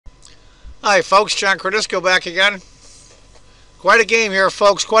Hi folks, John Cordisco back again. Quite a game here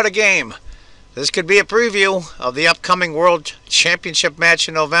folks, quite a game. This could be a preview of the upcoming World Championship match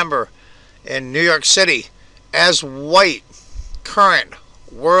in November in New York City. As white, current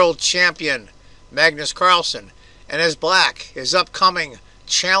world champion Magnus Carlsen, and as black, his upcoming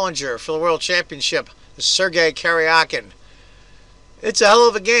challenger for the World Championship, Sergei Karjakin. It's a hell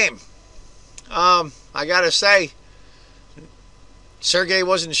of a game. I gotta say, Sergey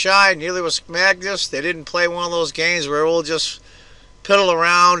wasn't shy, neither was Magnus. They didn't play one of those games where we'll just piddle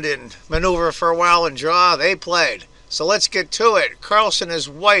around and maneuver for a while and draw. They played. So let's get to it. Carlsen is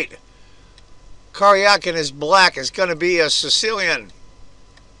white. Karjakin is black. It's going to be a Sicilian.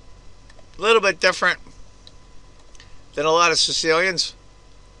 A little bit different than a lot of Sicilians.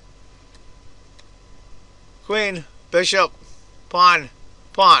 Queen, bishop, pawn,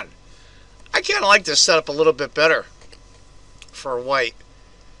 pawn. I kind of like this setup a little bit better for white.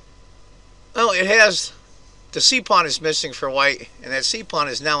 Oh, it has the C pawn is missing for white, and that C pawn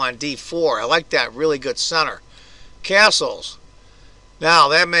is now on D4. I like that, really good center. Castles. Now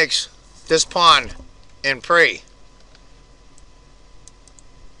that makes this pawn in pre.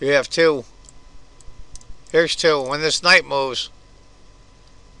 You have two. Here's two. When this knight moves,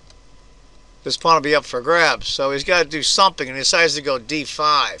 this pawn will be up for grabs. So he's got to do something, and he decides to go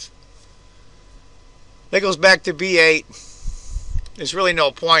D5. That goes back to B8. There's really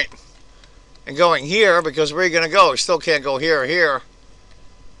no point in going here because where are you going to go? You still can't go here or here.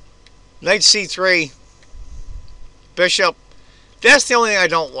 Knight C3. Bishop. That's the only thing I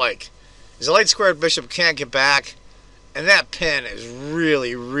don't like. Is the light squared bishop can't get back. And that pin is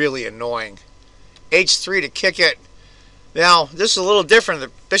really, really annoying. H3 to kick it. Now, this is a little different.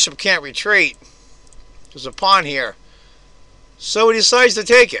 The bishop can't retreat. There's a pawn here. So he decides to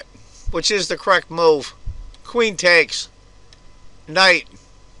take it, which is the correct move. Queen takes. Knight.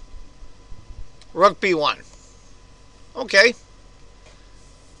 Rook B1. Okay.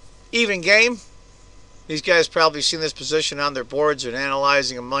 Even game. These guys probably seen this position on their boards and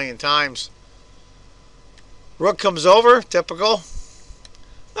analyzing a million times. Rook comes over. Typical.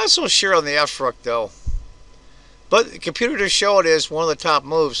 Not so sure on the F rook though. But the computer just showed it as one of the top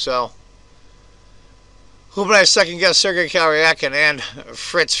moves, so who would I second guess? Sergei Karjakin and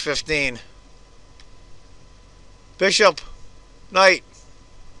Fritz 15. Bishop. Knight.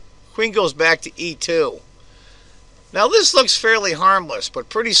 Queen goes back to E2. Now this looks fairly harmless, but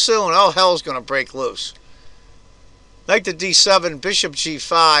pretty soon all hell's going to break loose. Knight to D7, bishop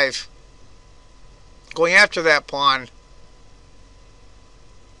G5. Going after that pawn.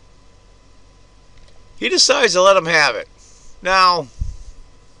 He decides to let him have it. Now,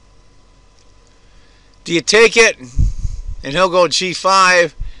 do you take it and he'll go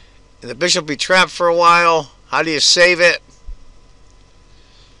G5 and the bishop will be trapped for a while? How do you save it?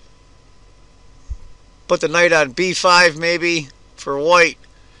 Put the knight on B5 maybe for white.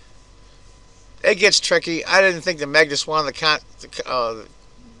 It gets tricky. I didn't think the Magnus wanted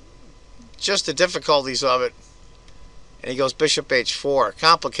just the difficulties of it. And he goes bishop H4.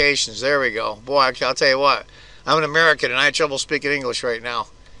 Complications. There we go. Boy, I'll tell you what. I'm an American and I have trouble speaking English right now.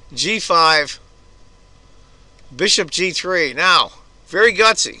 G5. Bishop G3. Now, very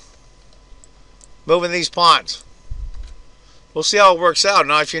gutsy. Moving these pawns. We'll see how it works out.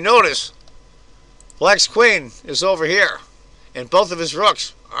 Now, if you notice, black's queen is over here. And both of his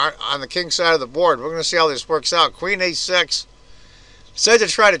rooks are on the king side of the board. We're going to see how this works out. Queen A6. Decided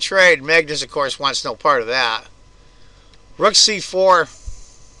to try to trade. Magnus, of course, wants no part of that. Rook C4.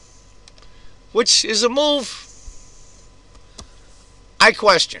 Which is a move I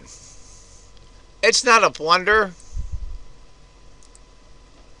question. It's not a blunder,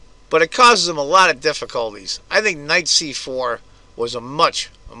 but it causes him a lot of difficulties. I think Knight C4 was a much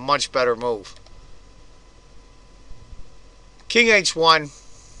better move. King H1.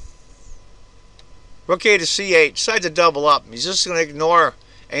 Rook A to C8. Decides to double up. He's just going to ignore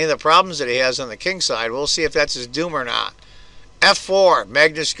any of the problems that he has on the king side. We'll see if that's his doom or not. F4.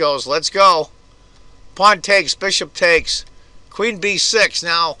 Magnus goes, let's go. Pawn takes. Bishop takes. Queen B6.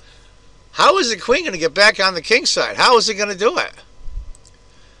 Now, how is the queen going to get back on the king side? How is he going to do it?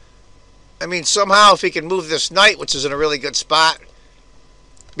 I mean, somehow if he can move this knight, which is in a really good spot,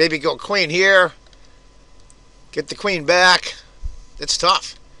 maybe go queen here, get the queen back. It's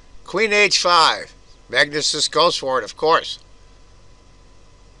tough. Queen H5. Magnus just goes for it, of course.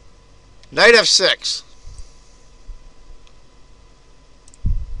 Knight F6.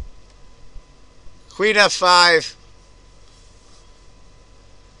 Queen F5.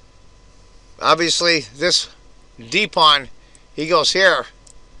 Obviously, this D-pawn, he goes here.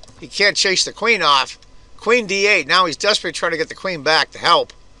 He can't chase the queen off. Queen D8. Now he's desperately trying to get the queen back to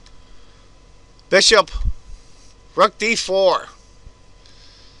help. Bishop, rook d4.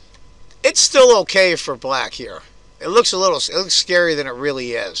 It's still okay for black here. It looks scarier than it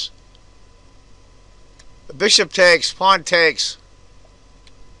really is. The bishop takes, pawn takes.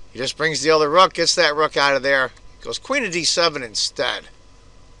 He just brings the other rook, gets that rook out of there. Goes queen of d7 instead.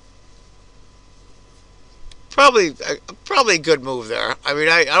 Probably a good move there. I mean,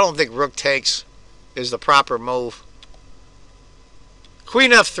 I don't think rook takes is the proper move.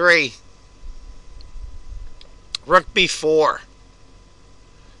 Queen f3. Rook b4.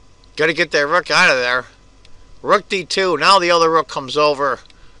 Got to get that rook out of there. Rook d2. Now the other rook comes over.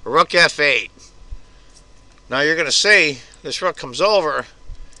 Rook f8. Now you're going to see this rook comes over.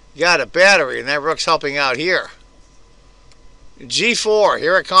 You got a battery, and that rook's helping out here. g4.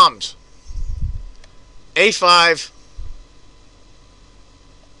 Here it comes. a5.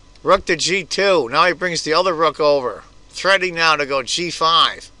 Rook to g2. Now he brings the other rook over. Threatening now to go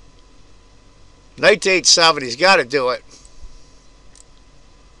g5. Knight to h7. He's got to do it.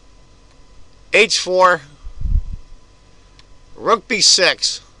 h4. Rook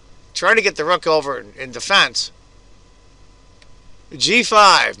b6. Trying to get the rook over in defense.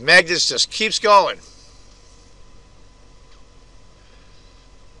 g5. Magnus just keeps going.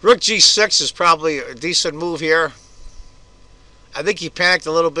 Rook g6 is probably a decent move here. I think he panicked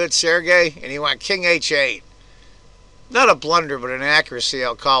a little bit, Sergey, and he went king h8. Not a blunder, but an accuracy,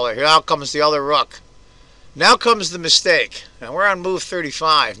 I'll call it. Here now comes the other rook. Now comes the mistake. Now we're on move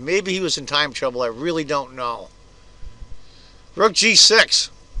 35. Maybe he was in time trouble. I really don't know. Rook g6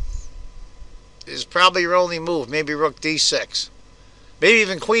 is probably your only move. Maybe rook d6. Maybe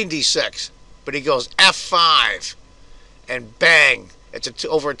even queen d6. But he goes f5. And bang. It's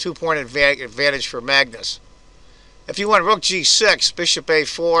over a 2-point advantage for Magnus. If you went rook g6, bishop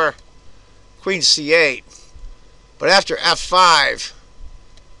a4, queen c8. But after f5,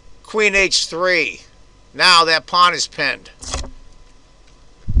 queen h3. Now that pawn is pinned.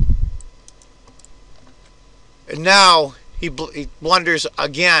 And now he blunders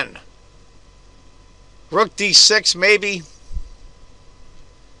again. Rook d6 maybe.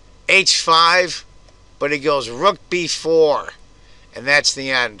 h5. But he goes rook b4. And that's the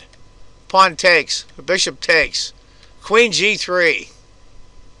end. Pawn takes. Bishop takes. Queen g3.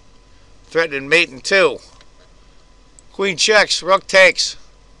 Threatening mate in 2. Queen checks. Rook takes.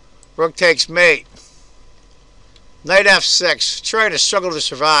 Rook takes mate. Knight f6. Trying to struggle to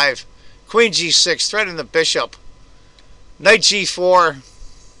survive. Queen g6. Threatening the bishop. Knight g4.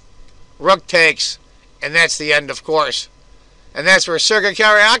 Rook takes. And that's the end, of course. And that's where Sergey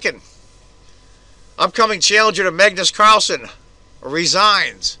Karjakin, upcoming challenger to Magnus Carlsen,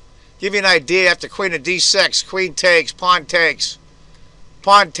 resigns. Give you an idea, after queen of d6, queen takes, pawn takes,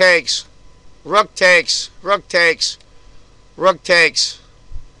 rook takes, rook takes, rook takes,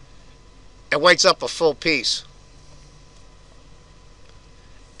 and waits up a full piece.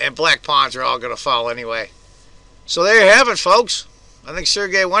 And black pawns are all going to fall anyway. So there you have it, folks. I think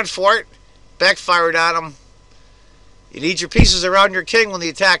Sergey went for it, backfired on him. You need your pieces around your king when the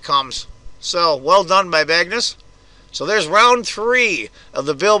attack comes. So, well done by Magnus. So there's round 3 of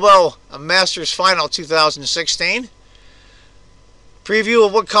the Bilbao Masters Final 2016. Preview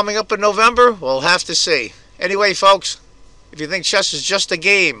of what's coming up in November, we'll have to see. Anyway, folks, if you think chess is just a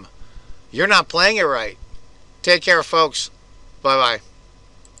game, you're not playing it right. Take care, folks. Bye-bye.